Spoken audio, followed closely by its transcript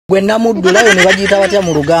Gwe namuddulayo ne bagiyita batya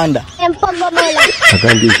mu Luganda? Empogomola.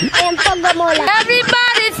 Empogomola.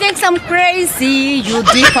 Everybody thinks I'm crazy. You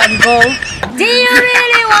deep and go. Do you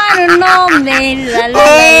really want to know me? La la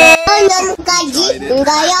la. Mukaji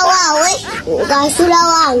ngaya wawe ngasula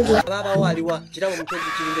wange. Baba waliwa kirabo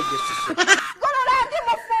mukozi kirinde justice. Kolora ndi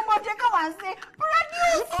mufumbo teka wansi.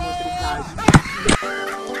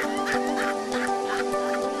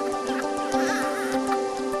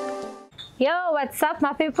 Yo, what's up,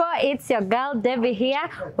 my people? It's your girl Debbie here.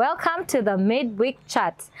 Welcome to the midweek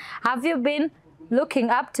chat. Have you been looking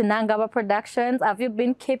up to Nangaba Productions? Have you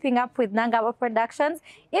been keeping up with Nangaba Productions?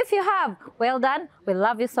 If you have, well done. We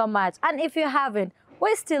love you so much. And if you haven't,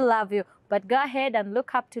 we still love you. But go ahead and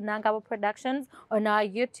look up to Nangaba Productions on our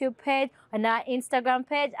YouTube page, on our Instagram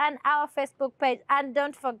page, and our Facebook page. And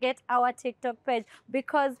don't forget our TikTok page,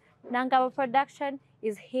 because Nangaba Production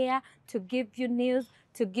is here to give you news,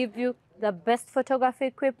 to give you the best photography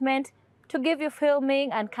equipment, to give you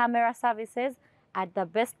filming and camera services at the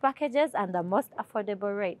best packages and the most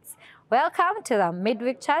affordable rates. Welcome to the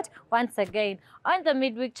midweek chat once again. On the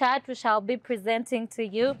midweek chat, we shall be presenting to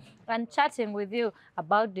you and chatting with you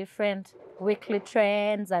about different weekly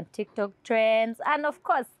trends and TikTok trends, and of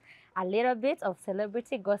course, a little bit of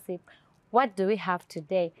celebrity gossip. What do we have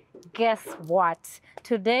today? Guess what?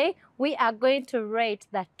 Today, we are going to rate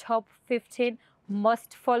the top 15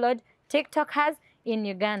 most followed TikTokers in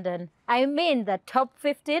Ugandan. I mean the top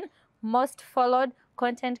 15 most followed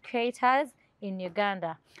content creators in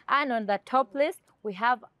Uganda. And on the top list, we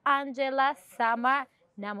have Angela Sama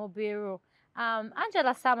Namubiru.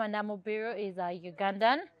 Angela Sama Namubiru is a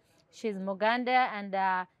Ugandan. She's Muganda, and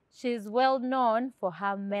she's well known for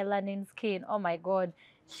her melanin skin. Oh my God,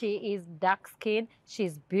 she is dark skin.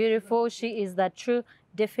 She's beautiful. She is the true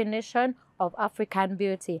definition of African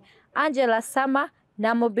beauty. Angela Sama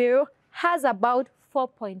Namubiru has about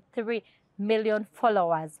 4.3 million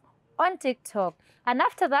followers on TikTok. And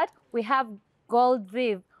after that, we have Gold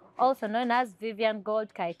Viv, also known as Vivian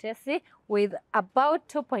Gold Kaitesi, with about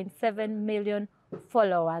 2.7 million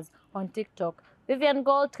followers on TikTok. Vivian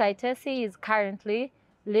Gold Kaitesi is currently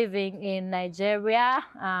living in Nigeria.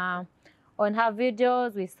 On her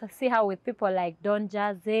videos, we see her with people like Don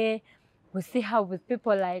Jazzy, we see her with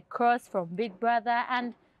people like Cross from Big Brother,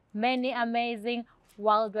 and many amazing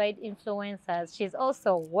worldwide influencers. She's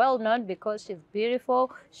also well known because she's beautiful.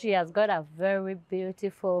 She has got a very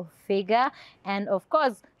beautiful figure, and of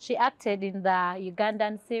course she acted in the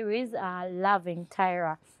Ugandan series Loving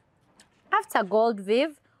Tyra. After Gold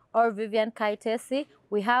Viv or Vivian Kaitesi,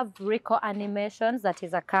 we have Rico Animations, that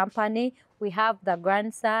is a company. We have The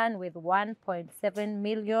Grandson with 1.7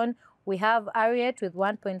 million. We have Ariet with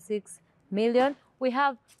 1.6 million. We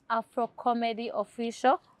have Afro Comedy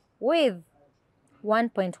Official with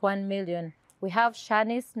 1.1 million. We have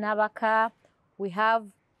Shanice Nabaka. We have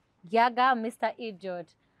Yaga, Mr.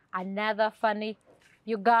 Idiot, another funny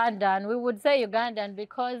Ugandan. We would say Ugandan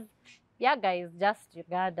because Yaga is just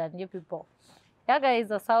Ugandan, you people. Yaga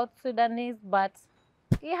is a South Sudanese, but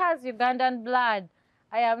he has Ugandan blood.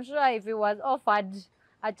 I am sure if he was offered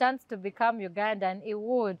a chance to become Ugandan, he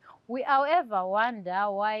would. We, however,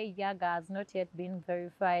 wonder why Yaga has not yet been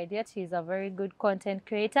verified. Yet he's a very good content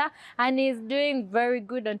creator, and he's doing very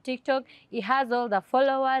good on TikTok. He has all the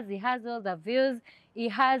followers, he has all the views,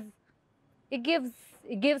 he gives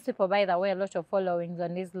people, by the way, a lot of followings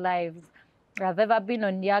on his lives. I've ever been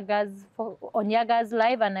on Yaga's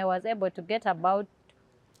live, and I was able to get about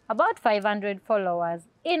 500 followers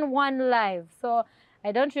in one live. So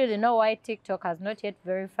I don't really know why TikTok has not yet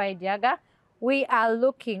verified Yaga. We are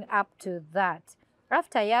looking up to that.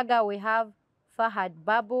 After Yaga, we have Fahad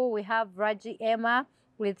Babu, we have Raji Emma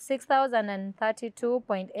with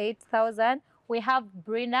 6,032.8 thousand. We have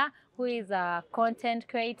Brina, who is a content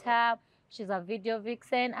creator. She's a video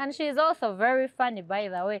vixen, and she's also very funny, by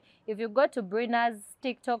the way. If you go to Brina's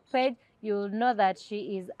TikTok page, you'll know that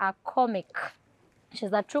she is a comic.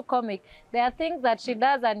 She's a true comic. There are things that she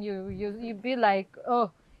does, and you be like,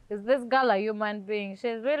 oh, is this girl a human being?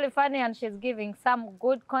 She's really funny, and she's giving some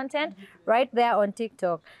good content right there on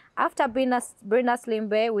TikTok. After Brina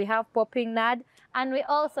Slimbe, we have Popping Nad, and we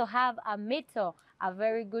also have Amito, a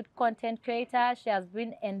very good content creator. She has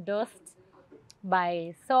been endorsed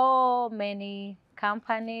by so many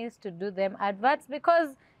companies to do them adverts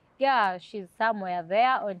because, yeah, she's somewhere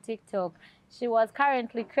there on TikTok. She was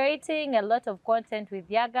currently creating a lot of content with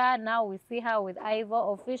Yaga. Now we see her with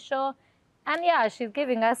Ivo Official. And yeah, she's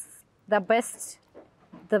giving us the best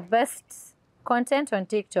content on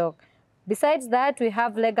TikTok. Besides that, we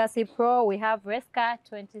have Legacy Pro, we have Reska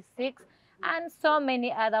 26, and so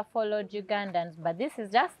many other followed Ugandans. But this is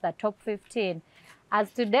just the top 15. As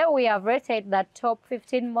today we have rated the top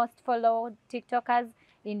 15 most followed TikTokers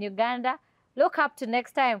in Uganda. Look up to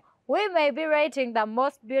next time. We may be rating the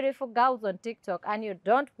most beautiful girls on TikTok, and you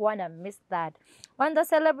don't want to miss that. On the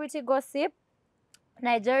celebrity gossip, a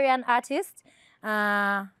Nigerian artist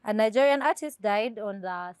died on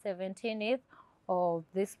the 17th of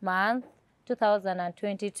this month,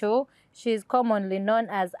 2022. She is commonly known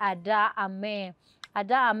as Ada Ame.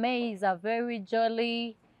 Ada Ame is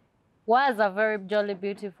was a very jolly,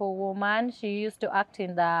 beautiful woman. She used to act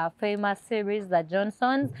in the famous series The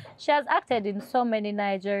Johnsons. She has acted in so many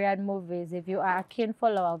Nigerian movies, if you are a keen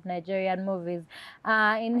follower of Nigerian movies.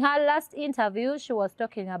 In her last interview, she was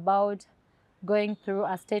talking about going through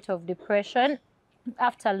a state of depression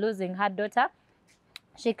after losing her daughter.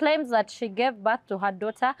 She claims that she gave birth to her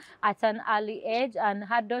daughter at an early age, and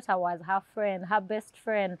her daughter was her friend, her best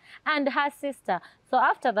friend, and her sister. So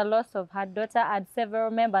after the loss of her daughter and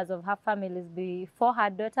several members of her families before her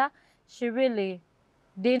daughter, she really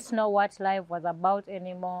didn't know what life was about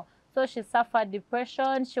anymore. So she suffered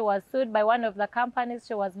depression. She was sued by one of the companies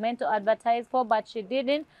she was meant to advertise for, but she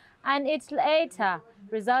didn't. And it later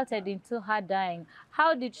resulted into her dying.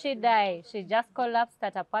 How did she die? She just collapsed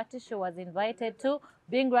at a party she was invited to.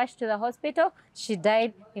 Being rushed to the hospital, she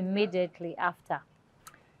died immediately after.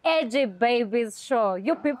 AG Baby's show.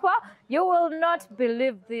 You people, you will not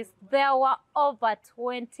believe this. There were over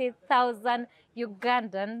 20,000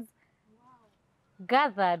 Ugandans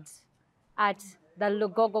gathered at the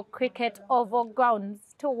Lugogo Cricket Oval grounds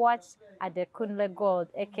to watch Adekunle Gold,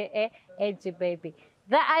 aka AG Baby.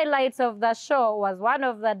 The highlights of the show was one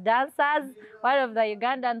of the dancers, one of the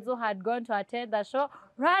Ugandans who had gone to attend the show,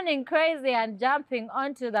 running crazy and jumping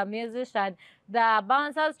onto the musician. The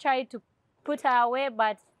bouncers tried to put her away,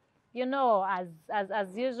 but you know, as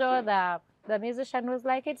usual, the musician was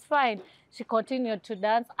like, it's fine. She continued to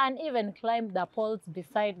dance and even climbed the poles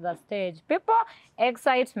beside the stage. People,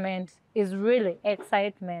 excitement is really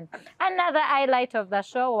excitement. Another highlight of the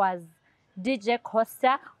show was DJ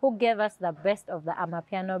Costa, who gave us the best of the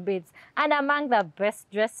Amapiano beats. And among the best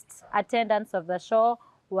dressed attendants of the show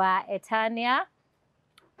were Etania,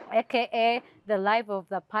 aka the life of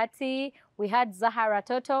the party. We had Zahara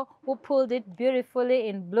Toto, who pulled it beautifully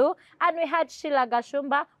in blue. And we had Sheila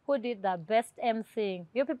Gashumba, who did the best emceeing.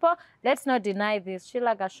 You people, let's not deny this.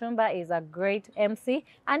 Sheila Gashumba is a great MC,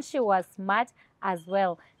 and she was smart as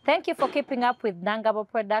well. Thank you for keeping up with Nangabo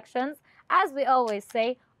Productions. As we always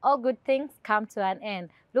say, all good things come to an end.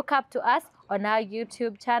 Look up to us on our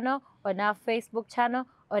YouTube channel, on our Facebook channel,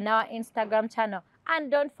 on our Instagram channel. And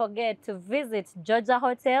don't forget to visit Georgia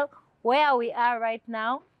Hotel, where we are right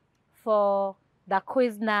now, for the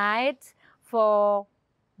quiz night, for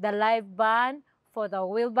the live band, for the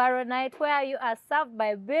wheelbarrow night, where you are served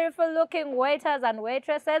by beautiful looking waiters and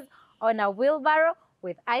waitresses on a wheelbarrow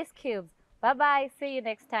with ice cubes. Bye-bye. See you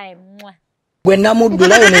next time. Mwah. Gwena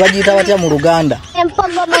mudulayo ne bagiyita batya mu Luganda.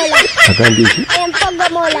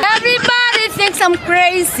 Everybody thinks I'm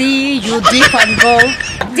crazy. You deep and go.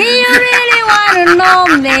 Do you really want to know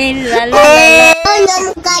me? La la la.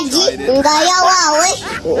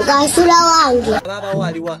 Baba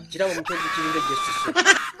waliwa kirabo mutozi kiringa Yesu.